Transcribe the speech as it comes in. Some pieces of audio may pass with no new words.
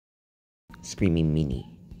Screaming Mini.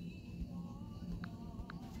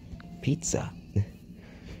 Pizza.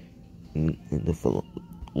 And the full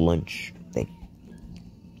lunch thing.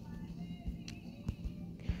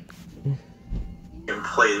 And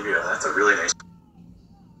play the video. That's a really nice.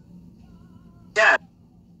 Yeah.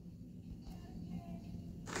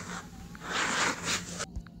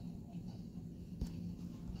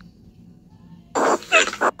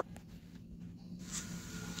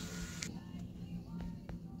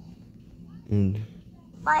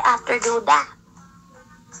 Why after do that?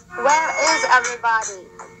 Where is everybody?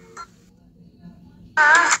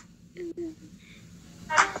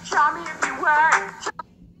 Show me if you were.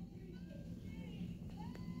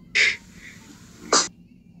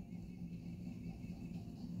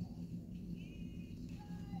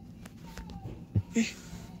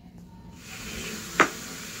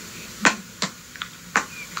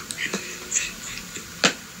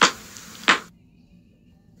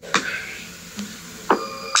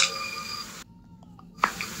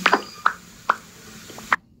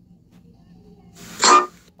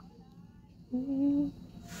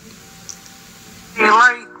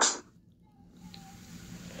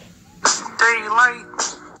 Daylight.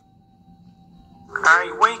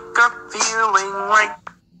 I wake up feeling like.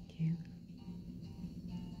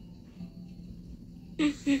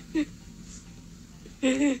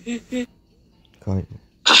 God.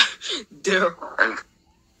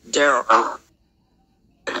 Daryl.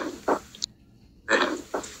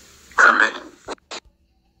 Kermit.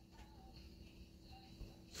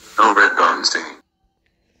 No red bone singing.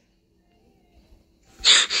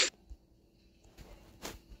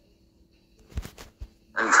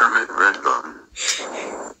 And Kermit Redbone.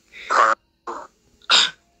 Carl.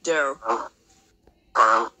 Daryl.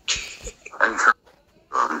 Carl. And Kermit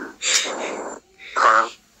Redbone. Carl.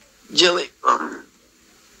 Jelly. And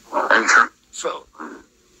Kermit. Phone.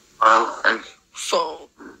 Carl. And Phone.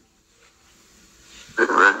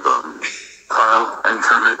 Redbone. Carl and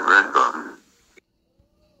Kermit Redbone.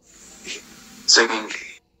 Singing.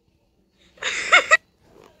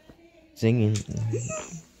 Singing.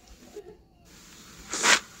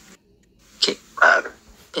 Kick Rad.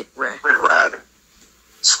 Kick Rad. Squid Rad.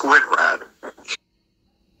 Squid Rad.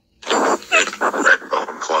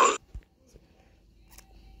 Redbone clothes.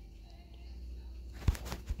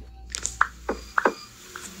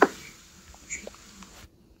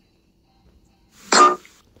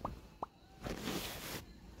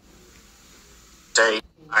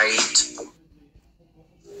 Daylight.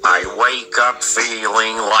 I wake up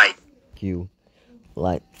feeling like. You.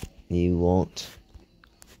 Like you won't.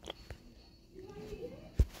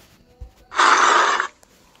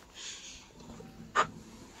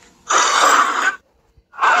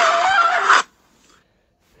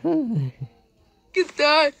 Get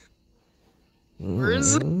that. Where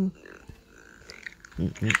is it?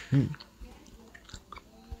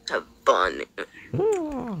 Have fun.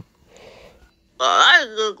 I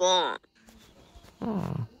could go on.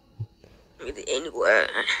 Anywhere.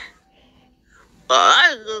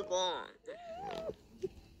 I could go on.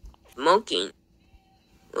 Smoking.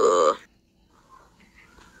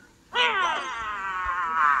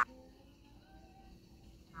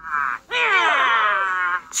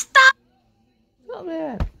 Stop! Stop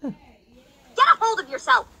that. Get a hold of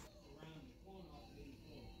yourself.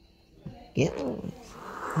 Get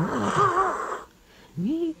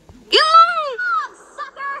me. Get Oh,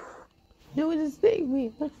 sucker! No, it's take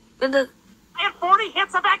me. along! I have 40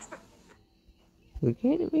 hits of extra. Look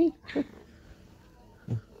at me.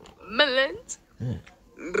 Melons.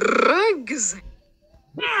 Rugs.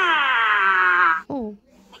 Oh.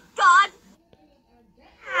 God.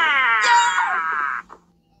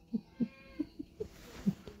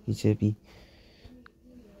 It should be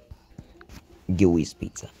Gilly's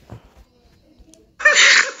Pizza.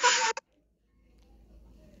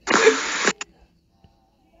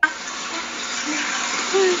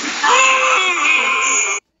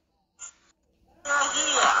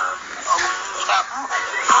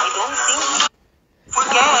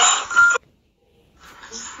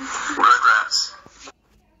 Rugrats.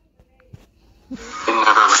 In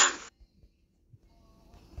Neverland.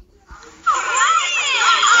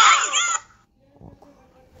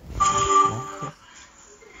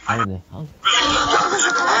 Out of the house.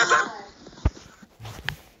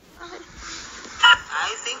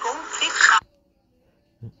 I think I'll fix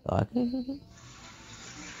Okay.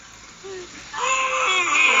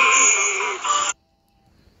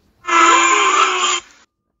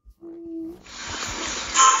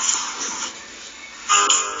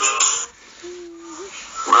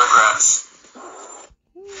 Rugrats.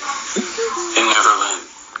 In Neverland.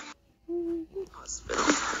 Hospital.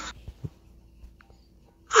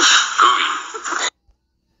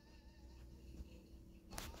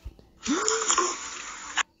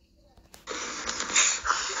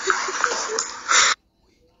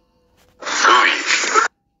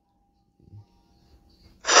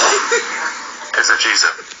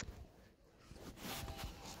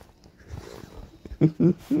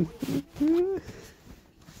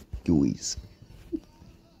 Gooey's.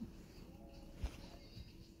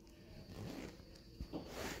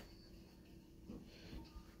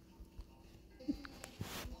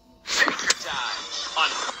 On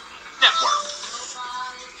network.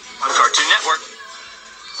 On Cartoon Network.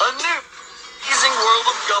 A new amazing world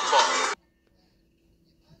of Gumball.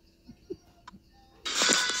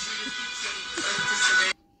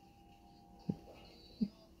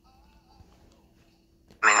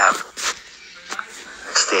 Coming up.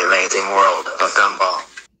 It's the amazing world of Gumball.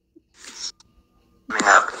 Coming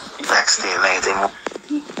up. Next, the amazing.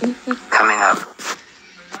 Coming up.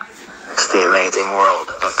 It's the amazing world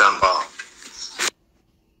of Gumball.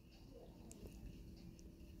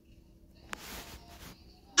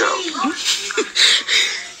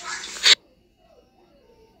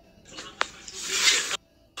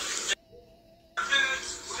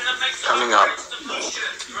 Coming up.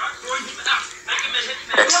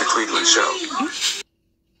 Next, the Cleveland Show.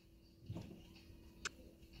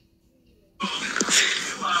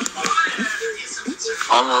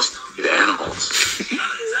 Almost naked animals.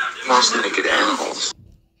 Almost naked animals.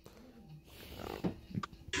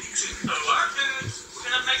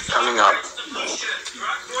 Coming up.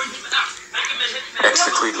 Next,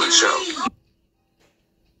 the Cleveland Show.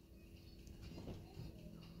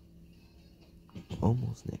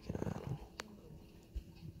 Almost naked animal.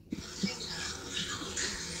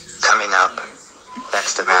 Coming up.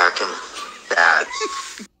 Next, American Dads.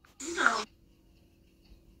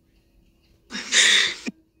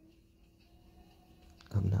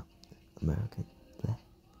 Coming up. American.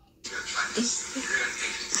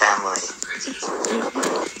 Family.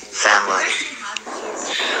 Family.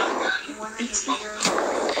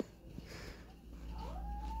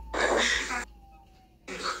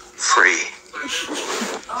 Free.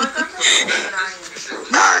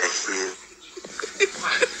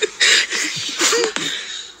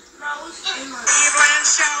 Cleveland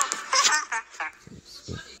Show.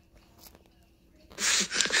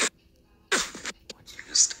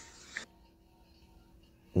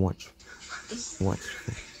 Watch.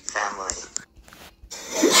 Family.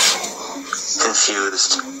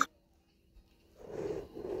 Confused.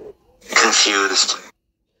 Confused.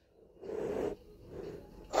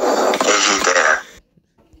 Is he there?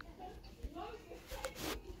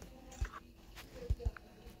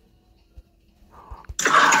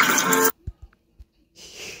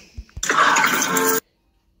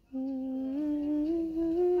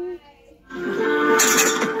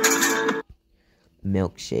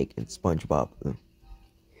 Milkshake and SpongeBob.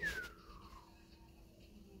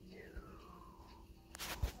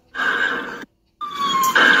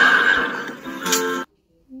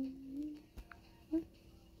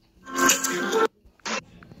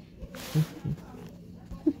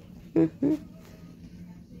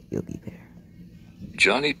 Yogi Bear.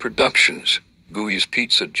 Johnny Productions, Gooey's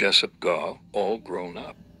Pizza, Jessup Gaw, all grown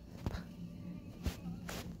up.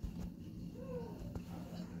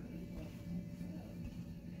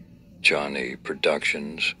 Johnny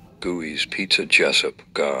Productions, Gooey's Pizza, Jessup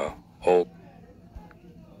Gaw, all.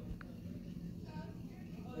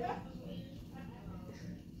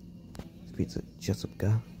 Pizza, Jessup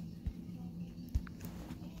Gaw.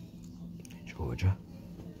 Georgia.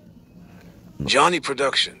 Johnny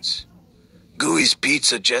Productions, Gooey's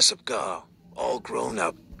Pizza, Jessup Gaw, all grown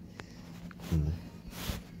up.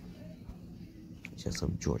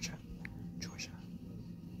 Jessup, Georgia.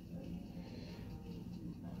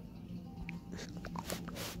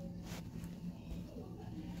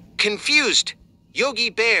 Confused,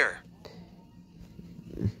 Yogi Bear.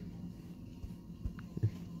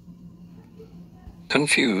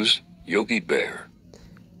 Confused, Yogi Bear.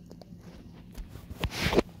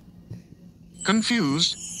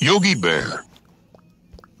 Confused, Yogi Bear.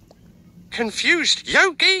 Confused,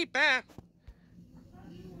 Yogi Bear.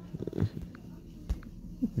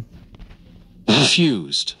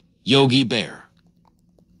 Confused, Yogi Bear.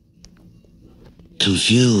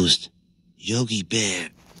 Confused, Yogi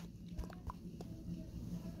Bear.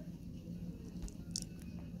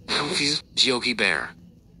 Confused, Yogi Bear.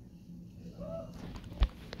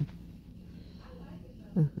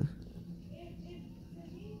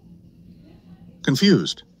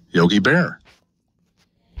 Confused, Yogi Bear.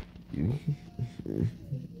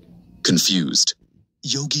 Confused,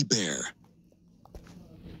 Yogi Bear.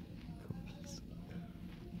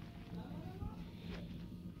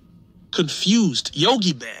 Confused,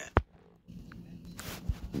 Yogi Bear.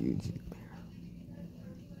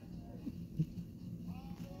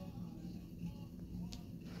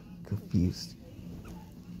 Confused.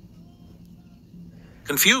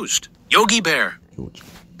 Confused, Yogi Bear.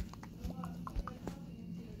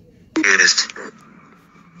 Confused.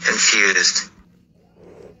 Confused.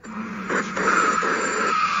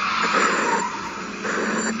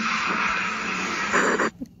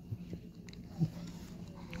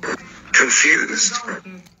 Confused.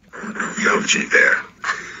 Yogi Bear.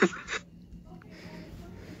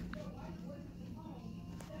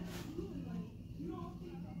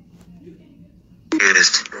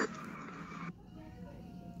 Confused.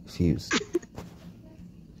 Fused.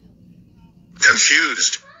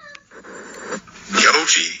 Confused.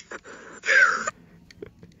 Yogi Bear.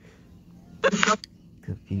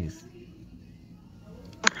 Confused.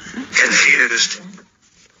 Confused.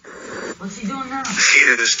 What's he doing now?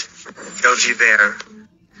 Confused. Yogi Bear.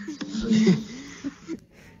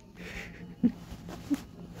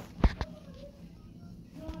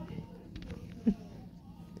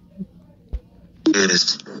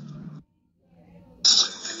 Confused.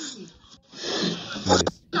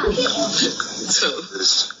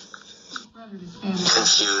 Confused.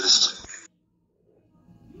 Confused.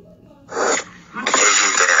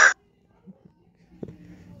 Yogi Bear.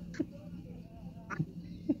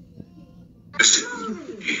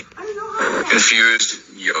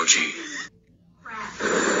 Confused. Yogi.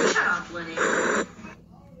 Shut up, Lenny.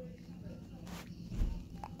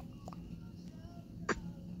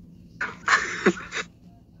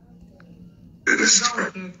 Confused.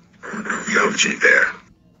 Yogi Bear.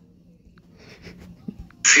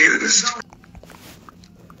 Confused.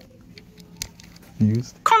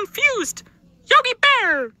 Fused. Confused. Yogi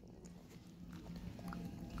Bear.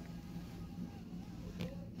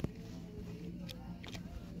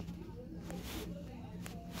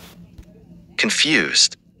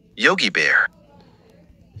 Confused. Yogi Bear.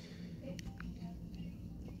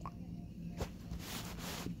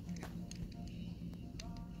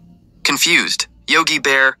 Confused. Yogi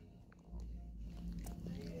Bear.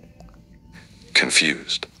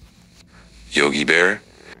 Confused. Yogi Bear.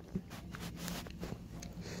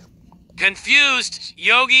 Confused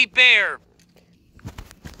Yogi Bear.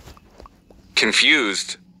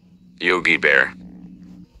 Confused. Yogi Bear.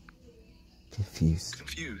 Confused.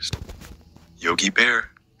 Confused. Yogi Bear.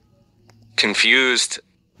 Confused.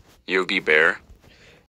 Yogi Bear.